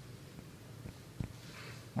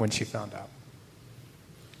when she found out.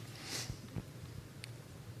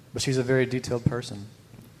 But she's a very detailed person.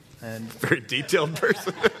 And very detailed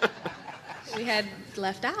person. We had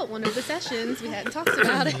left out one of the sessions. We hadn't talked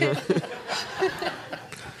about it.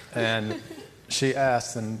 And she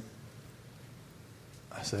asked, and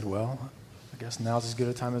I said, well, I guess now's as good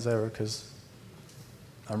a time as ever because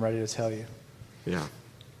I'm ready to tell you. Yeah.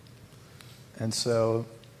 And so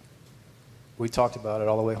we talked about it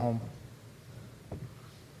all the way home.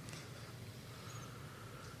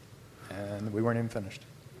 And we weren't even finished.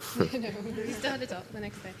 No, we still had to talk the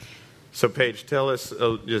next day. So, Paige, tell us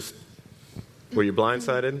just, were you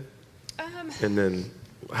blindsided? And then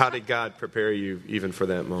how did God prepare you even for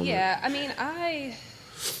that moment? Yeah, I mean,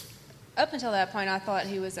 up until that point, I thought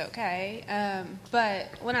he was okay. But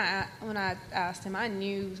when I asked him, I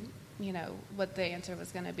knew, what the answer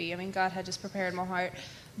was going to be. I mean, God had just prepared my heart.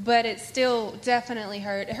 But it still definitely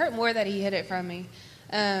hurt. It hurt more that he hid it from me.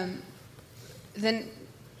 Then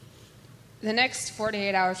the next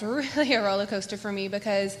 48 hours were really a roller coaster for me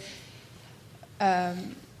because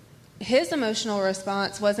his emotional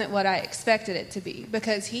response wasn't what I expected it to be,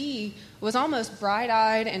 because he was almost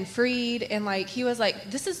bright-eyed and freed, and he was like,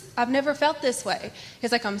 I've never felt this way.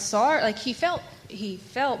 He's like, I'm sorry. He felt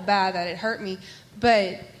bad that it hurt me,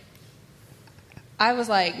 but I was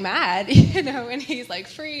mad, and he's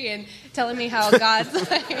free and telling me how God's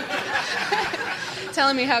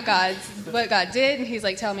telling me what God did, and he's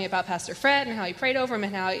telling me about Pastor Fred and how he prayed over him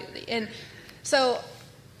and so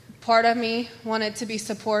part of me wanted to be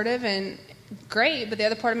supportive and great, but the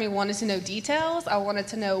other part of me wanted to know details. I wanted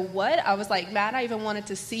to know what. I was mad. I even wanted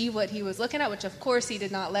to see what he was looking at, which of course he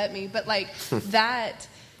did not let me. But that,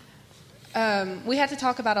 we had to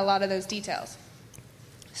talk about a lot of those details.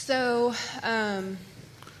 So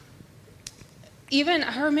even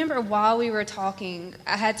I remember while we were talking,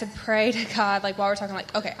 I had to pray to God, while we're talking,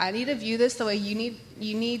 okay, I need to view this the way you need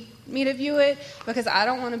me to view it, because I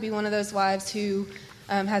don't want to be one of those wives who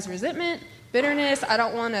has resentment, bitterness. I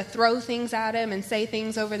don't want to throw things at him and say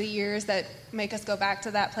things over the years that make us go back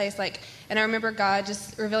to that place. And I remember God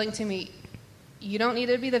just revealing to me, you don't need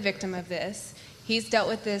to be the victim of this. He's dealt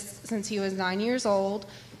with this since he was 9 years old.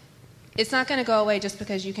 It's not going to go away just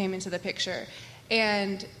because you came into the picture.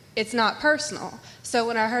 And it's not personal. So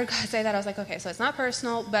when I heard God say that, I was like, okay, so it's not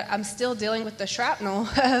personal, but I'm still dealing with the shrapnel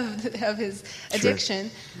of his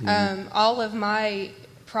addiction. Sure. All of my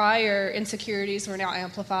prior insecurities were now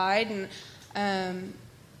amplified, and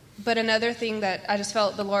but another thing that I just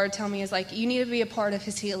felt the Lord tell me is you need to be a part of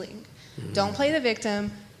his healing. Don't play the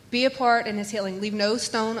victim. Be a part in his healing. Leave no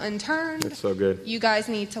stone unturned. That's so good. You guys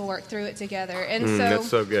need to work through it together. And so that's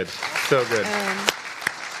so good. So good.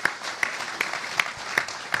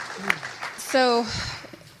 So,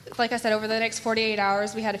 like I said, over the next 48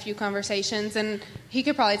 hours, we had a few conversations, and he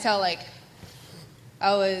could probably tell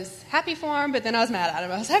I was happy for him, but then I was mad at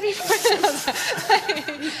him. I was happy for him,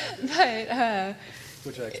 but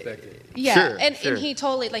which I expected. Yeah, sure, and he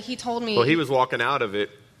totally he told me. Well, he was walking out of it,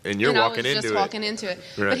 and you're walking into it. I was just walking into it.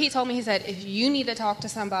 Right. But he told me, he said, if you need to talk to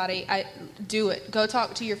somebody, do it. Go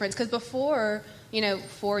talk to your friends, because before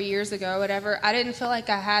 4 years ago, whatever, I didn't feel like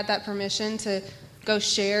I had that permission to go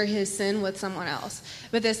share his sin with someone else.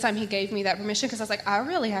 But this time he gave me that permission, because I was I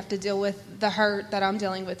really have to deal with the hurt that I'm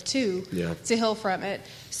dealing with too, to heal from it.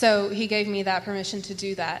 So he gave me that permission to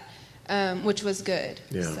do that, which was good.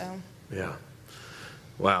 Yeah. So. Yeah.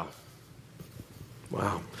 Wow.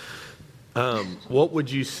 What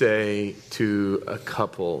would you say to a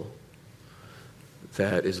couple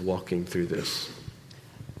that is walking through this?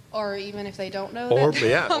 Or even if they don't know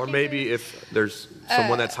that. Or maybe if there's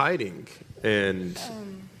someone that's hiding. And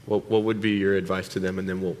what would be your advice to them? And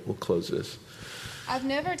then we'll close this. I've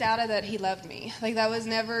never doubted that he loved me. That was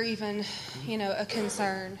never even, a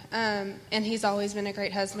concern. And he's always been a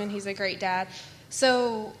great husband. He's a great dad.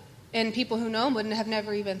 So, and people who know him wouldn't have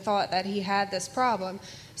never even thought that he had this problem.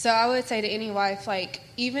 So I would say to any wife,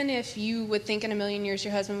 even if you would think in a million years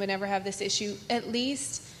your husband would never have this issue, at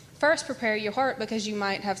least first prepare your heart, because you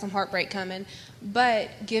might have some heartbreak coming. But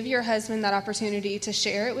give your husband that opportunity to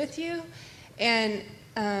share it with you. And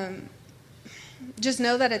just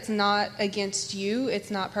know that it's not against you.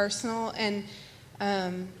 It's not personal. And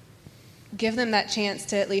give them that chance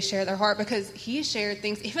to at least share their heart, because he shared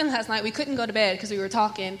things. Even last night, we couldn't go to bed because we were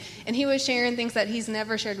talking, and he was sharing things that he's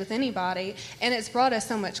never shared with anybody, and it's brought us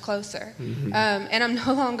so much closer. Mm-hmm. And I'm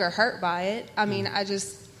no longer hurt by it. I mean, I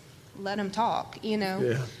just let him talk,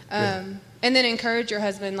 Yeah. And then encourage your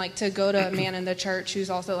husband, to go to a man in the church who's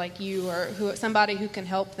also like you, or somebody who can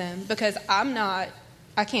help them, because I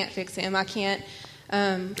can't fix him. I can't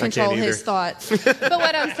control his thoughts. But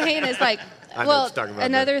what I'm saying is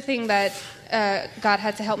another thing that God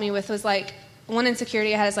had to help me with was one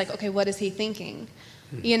insecurity I had is okay, what is he thinking?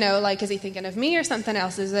 You know, like, is he thinking of me or something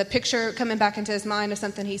else? Is a picture coming back into his mind of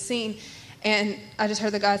something he's seen? And I just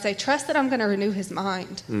heard the God say, trust that I'm going to renew his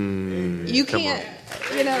mind. You can't,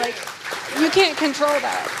 you know, like, you can't control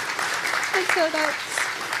that. And so that's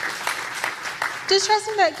just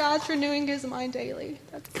trusting that God's renewing his mind daily.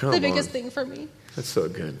 That's the biggest thing for me. That's so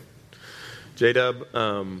good. J-Dub,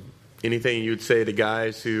 anything you'd say to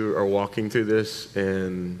guys who are walking through this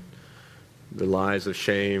and the lies of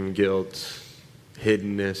shame, guilt,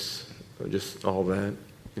 hiddenness, just all that?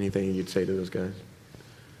 Anything you'd say to those guys?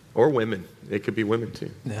 Or women. It could be women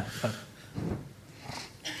too. Yeah.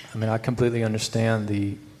 I mean, I completely understand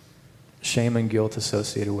the shame and guilt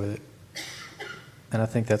associated with it. And I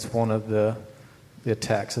think that's one of the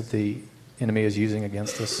attacks that the enemy is using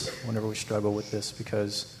against us whenever we struggle with this,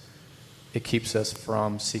 because it keeps us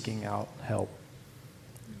from seeking out help.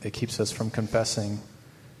 It keeps us from confessing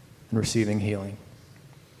and receiving healing.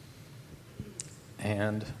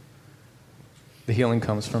 And the healing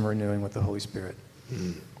comes from renewing with the Holy Spirit.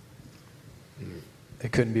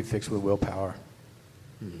 It couldn't be fixed with willpower.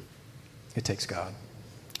 It takes God.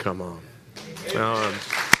 Come on. This is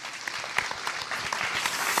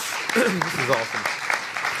awesome.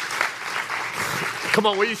 Come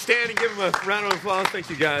on, will you stand and give them a round of applause? Thank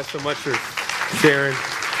you guys so much for sharing.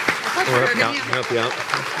 We'll help you out.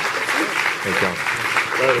 Thank y'all.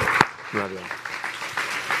 Love y'all.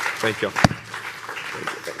 Thank y'all.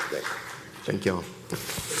 Thank y'all.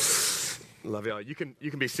 Love y'all. You can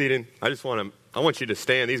be seated. I want you to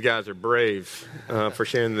stand. These guys are brave for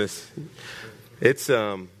sharing this. It's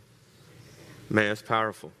man, it's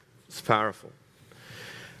powerful. It's powerful.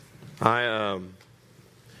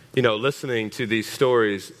 Listening to these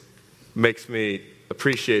stories makes me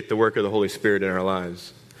appreciate the work of the Holy Spirit in our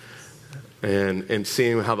lives, and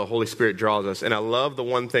seeing how the Holy Spirit draws us. And I love the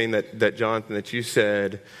one thing that Jonathan, that you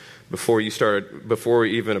said before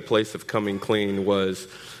even a place of coming clean, was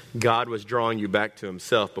God was drawing you back to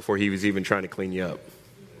himself before he was even trying to clean you up.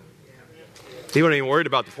 He wasn't even worried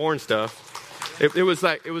about the foreign stuff. It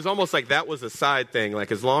was almost like that was a side thing.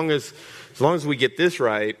 Like as long as we get this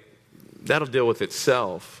right, that'll deal with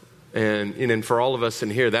itself. And for all of us in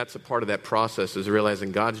here, that's a part of that process, is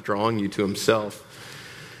realizing God's drawing you to himself.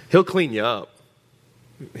 He'll clean you up.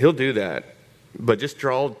 He'll do that. But just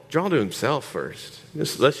draw to himself first.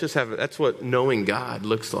 Let's just have it. That's what knowing God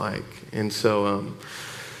looks like. And so,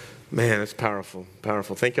 man, it's powerful,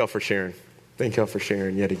 powerful. Thank y'all for sharing. Thank y'all for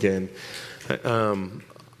sharing yet again.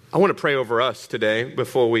 I want to pray over us today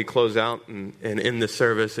before we close out and end this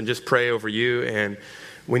service, and just pray over you. And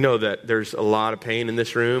we know that there's a lot of pain in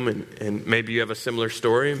this room, and maybe you have a similar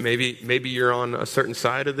story. Maybe you're on a certain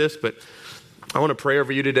side of this, but I want to pray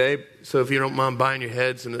over you today. So if you don't mind bowing your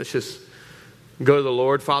heads, and let's just go to the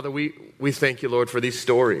Lord. Father, we thank you, Lord, for these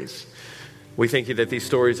stories. We thank you that these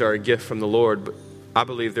stories are a gift from the Lord. But I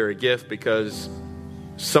believe they're a gift because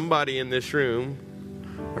somebody in this room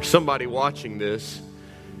or somebody watching this,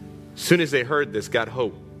 as soon as they heard this, got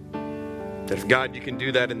hope. That if God, you can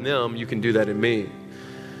do that in them, you can do that in me.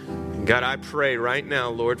 And God, I pray right now,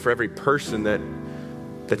 Lord, for every person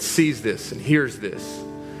that sees this and hears this,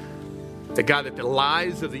 that God, that the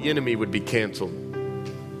lies of the enemy would be canceled.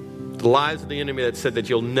 The lies of the enemy that said that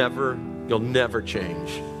you'll never change.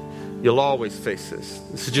 You'll always face this.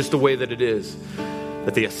 This is just the way that it is.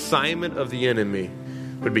 That the assignment of the enemy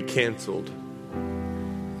would be canceled.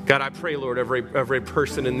 God, I pray, Lord, every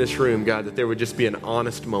person in this room, God, that there would just be an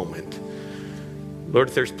honest moment. Lord,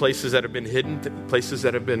 if there's places that have been hidden, places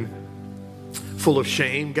that have been full of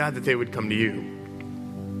shame, God, that they would come to you.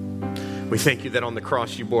 We thank you that on the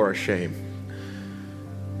cross you bore our shame.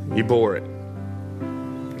 You bore it.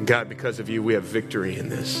 And God, because of you, we have victory in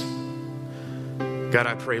this. God,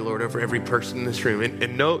 I pray, Lord, over every person in this room,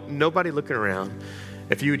 and nobody looking around.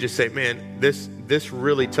 If you would just say, man, this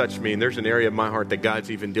really touched me, and there's an area of my heart that God's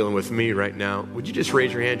even dealing with me right now. Would you just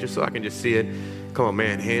raise your hand just so I can just see it? Come on,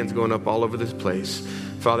 man, hands going up all over this place.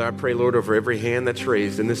 Father, I pray, Lord, over every hand that's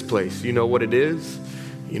raised in this place. You know what it is.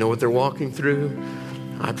 You know what they're walking through.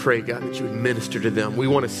 I pray, God, that you would minister to them. We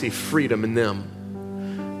want to see freedom in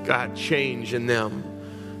them. God, change in them.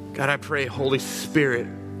 God, I pray, Holy Spirit,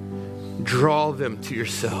 draw them to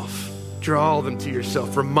yourself. Draw them to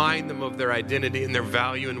yourself. Remind them of their identity and their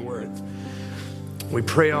value and worth. We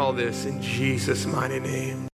pray all this in Jesus' mighty name.